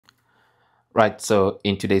Right, so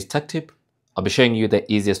in today's tech tip, I'll be showing you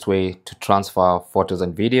the easiest way to transfer photos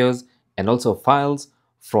and videos and also files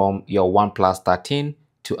from your OnePlus 13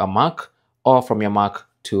 to a Mac or from your Mac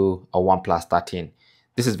to a OnePlus 13.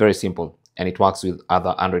 This is very simple and it works with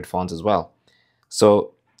other Android phones as well.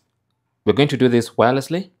 So we're going to do this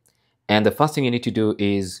wirelessly, and the first thing you need to do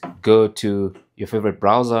is go to your favorite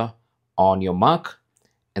browser on your Mac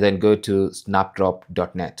and then go to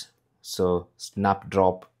snapdrop.net. So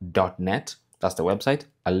snapdrop.net, that's the website.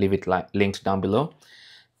 I'll leave it linked down below.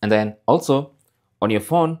 And then also on your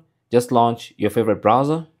phone, just launch your favorite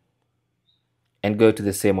browser and go to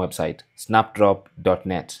the same website,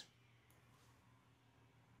 snapdrop.net.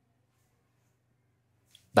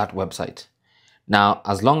 That website. Now,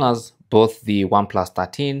 as long as both the OnePlus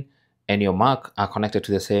 13 and your Mac are connected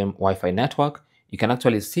to the same Wi-Fi network, you can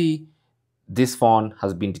actually see this phone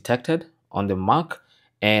has been detected on the Mac,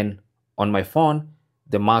 and on my phone,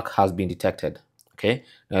 the Mac has been detected. Okay,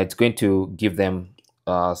 now it's going to give them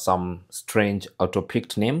some strange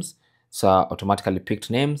auto-picked names, so automatically picked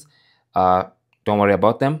names. Don't worry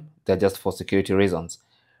about them, they're just for security reasons.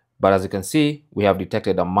 But as you can see, we have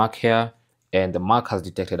detected a Mac here, and the Mac has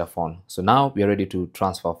detected a phone. So now we are ready to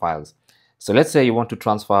transfer files. So let's say you want to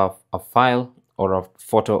transfer a file or a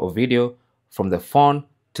photo or video from the phone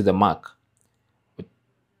to the Mac.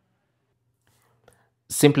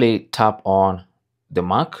 Simply tap on the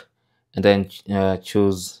Mac and then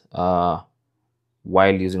choose while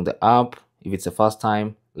using the app, if it's the first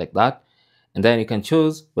time, like that. And then you can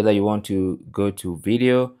choose whether you want to go to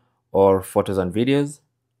video or photos and videos.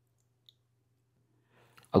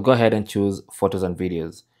 I'll go ahead and choose photos and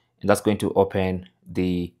videos, and that's going to open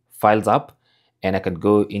the files app, and I can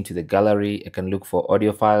go into the gallery. I can look for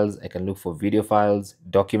audio files, I can look for video files,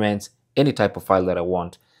 documents, any type of file that I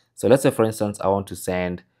want. So let's say, for instance, I want to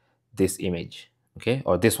send this image, okay,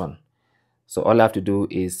 or this one. So all I have to do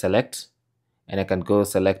is select, and I can go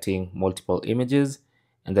selecting multiple images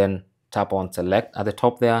and then tap on select at the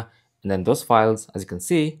top there, and then those files, as you can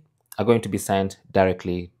see, are going to be sent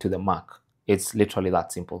directly to the Mac. It's literally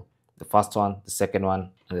that simple. The first one, the second one,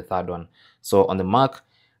 and the third one. So on the Mac,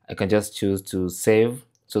 I can just choose to save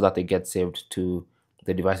so that they get saved to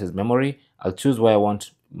the device's memory. I'll choose where I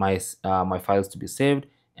want my files to be saved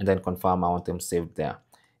and then confirm I want them saved there.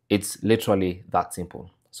 It's literally that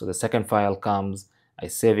simple. So the second file comes, I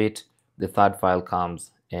save it. The third file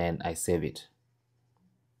comes and I save it.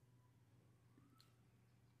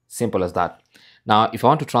 Simple as that. Now, if I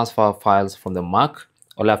want to transfer files from the Mac,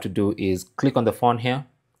 all I have to do is click on the phone here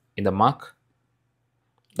in the Mac.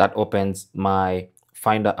 That opens my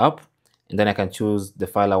Finder app, and then I can choose the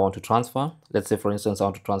file I want to transfer. Let's say, for instance, I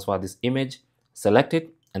want to transfer this image, select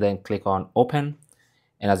it, and then click on Open.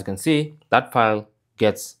 And as you can see, that file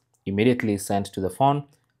gets immediately sent to the phone.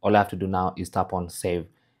 All I have to do now is tap on Save,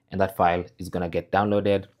 and that file is going to get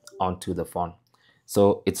downloaded onto the phone.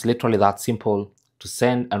 So it's literally that simple to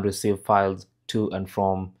send and receive files to and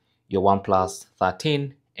from your OnePlus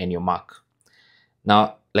 13 and your Mac.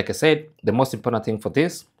 Now, like I said, the most important thing for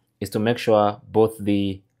this is to make sure both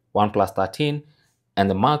the OnePlus 13 and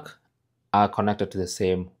the Mac are connected to the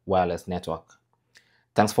same wireless network.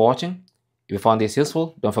 Thanks for watching. If you found this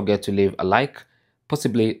useful, don't forget to leave a like,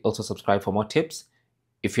 possibly also subscribe for more tips.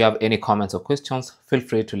 If you have any comments or questions, feel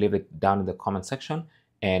free to leave it down in the comment section,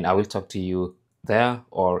 and I will talk to you there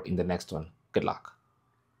or in the next one. Good luck.